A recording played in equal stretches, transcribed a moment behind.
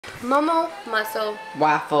Momo muscle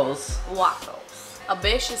waffles. waffles. A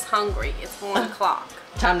bitch is hungry. It's 1 o'clock.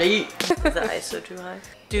 Time to eat. Is the ISO too high?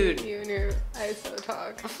 Dude. You and your ISO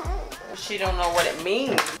talk. She don't know what it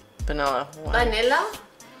means. Vanilla. One. Vanilla?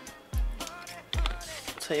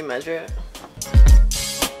 That's how you measure it.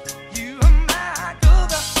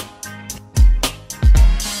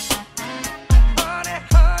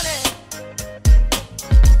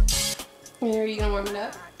 Are you gonna warm it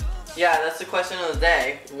up? Yeah, that's the question of the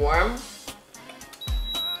day. Warm?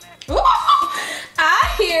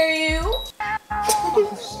 I hear you.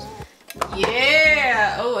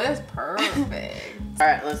 Yeah. Oh, that's perfect. All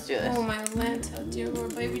right, let's do this. Oh my Lanta, dear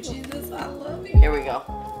Lord, baby Jesus, I love you. Here we go.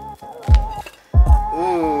 Ooh.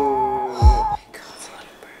 Oh my God, it's a little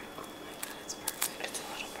burn. Oh my God, it's perfect. It's a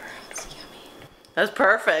little burn. It's yummy. That's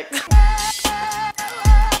perfect.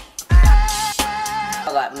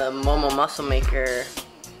 I like the Momo Muscle Maker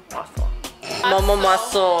waffle. Momo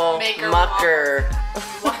Muscle Mucker.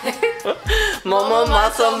 Momo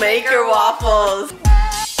Muscle Maker waffles.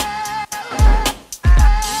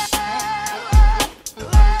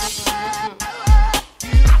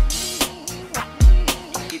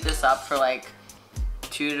 Heat this up for like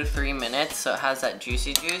 2 to 3 minutes so it has that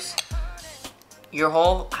juicy juice. Your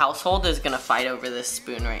whole household is gonna fight over this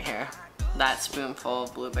spoon right here. That spoonful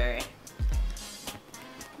of blueberry.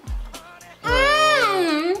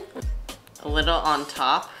 A little on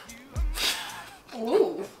top.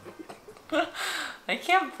 Ooh. I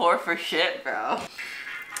can't pour for shit, bro.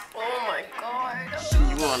 Oh my God.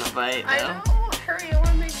 You want a bite, though? I know. Hurry, I want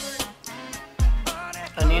to make it.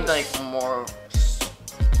 I need like more.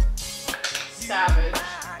 Savage.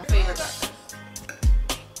 Favorite breakfast.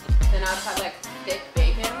 Then I'd have like thick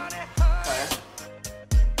bacon. Okay.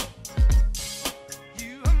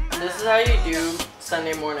 This is how you do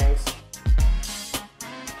Sunday mornings.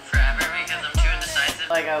 Forever because I'm too indecisive.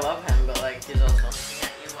 Like I love him, but like he's also looking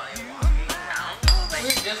at you while you're walking around. We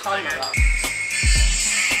were just talking about.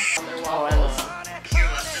 Oh, I love